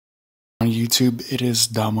On YouTube, it is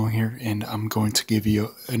Damo here, and I'm going to give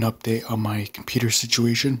you an update on my computer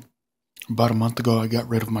situation. About a month ago, I got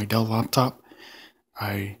rid of my Dell laptop.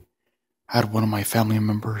 I had one of my family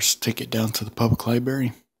members take it down to the public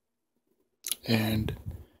library, and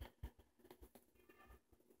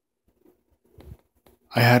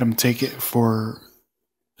I had him take it for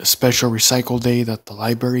a special recycle day that the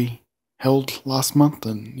library held last month,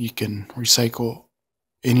 and you can recycle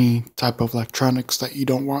any type of electronics that you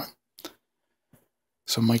don't want.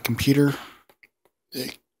 So my computer,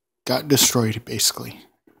 it got destroyed basically,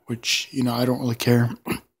 which, I don't really care.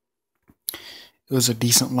 It was a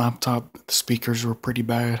decent laptop. The speakers were pretty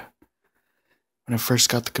bad. When I first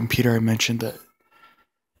got the computer, I mentioned that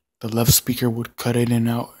the left speaker would cut in and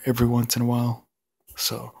out every once in a while.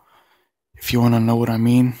 So if you want to know what I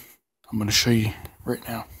mean, I'm going to show you right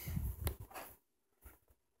now.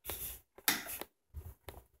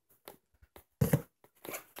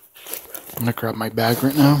 I'm going to grab my bag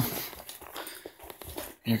right now.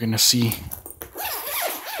 You're going to see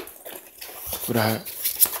what I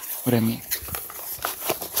mean.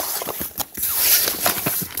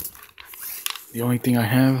 The only thing I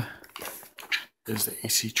have is the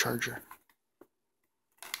AC charger.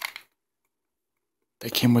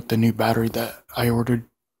 That came with the new battery that I ordered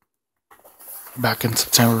back in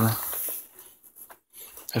September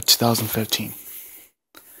of 2015.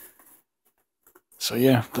 So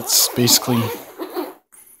yeah, that's basically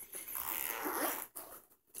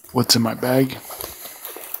what's in my bag.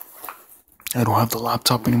 I don't have the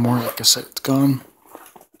laptop anymore. Like I said, it's gone,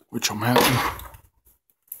 which I'm happy.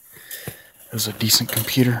 It was a decent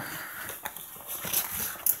computer.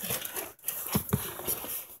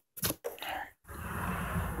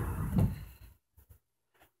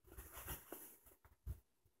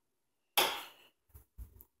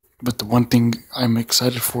 But the one thing I'm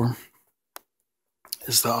excited for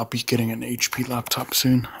is that I'll be getting an HP laptop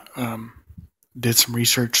soon. Did some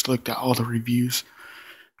research, looked at all the reviews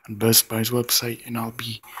on Best Buy's website, and I'll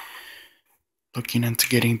be looking into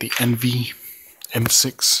getting the Envy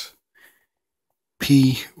M6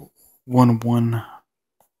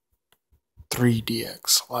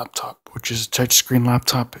 P113DX laptop, which is a touchscreen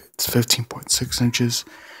laptop. It's 15.6 inches,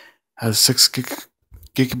 has 6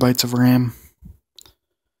 gigabytes of RAM,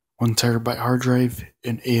 1 terabyte hard drive,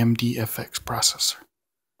 and AMD FX processor.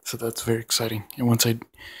 So that's very exciting. And once I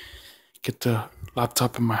get the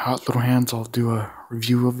laptop in my hot little hands, I'll do a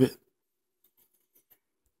review of it.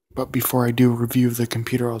 But before I do a review of the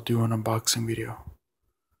computer, I'll do an unboxing video.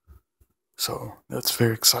 So that's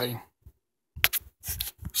very exciting.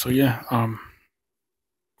 So yeah,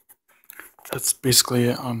 that's basically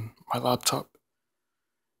it on my laptop.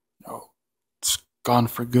 It's gone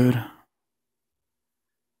for good.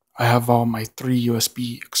 I have all my 3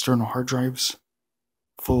 USB external hard drives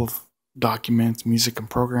full of documents, music, and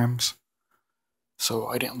programs. So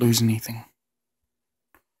I didn't lose anything.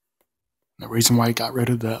 The reason why I got rid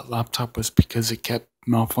of the laptop was because it kept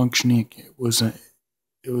malfunctioning. It was in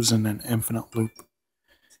an infinite loop,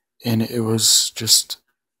 and it was just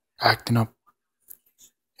acting up,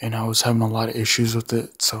 and I was having a lot of issues with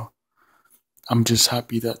it. So I'm just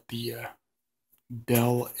happy that the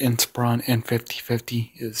Dell Inspiron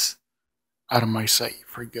N5050 is out of my sight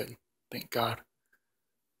for good. Thank God.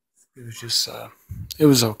 It was just it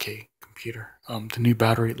was okay computer. The new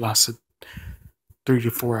battery lasted 3 to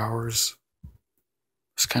 4 hours.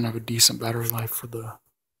 It's kind of a decent battery life for the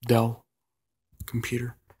Dell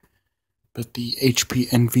computer. But the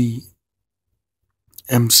HP Envy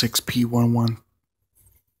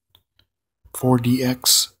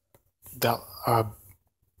M6P114DX, that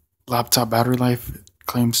laptop battery life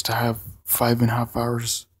claims to have 5.5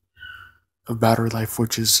 hours of battery life,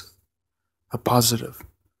 which is a positive.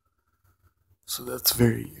 So that's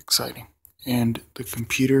very exciting. And the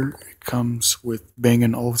computer, it comes with Bang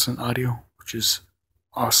 & Olufsen audio, which is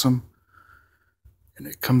awesome. And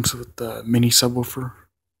it comes with the mini subwoofer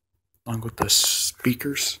along with the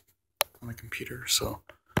speakers on the computer. So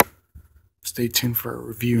stay tuned for a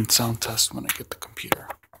review and sound test when I get the computer.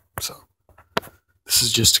 So this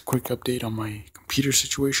is just a quick update on my computer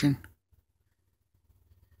situation.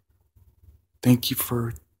 Thank you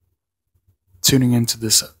for tuning into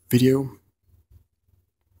this video.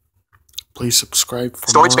 Please subscribe for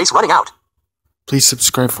storage space running out. Please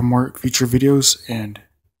subscribe for more future videos and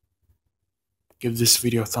give this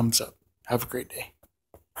video a thumbs up. Have a great day.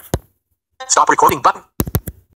 Stop recording button.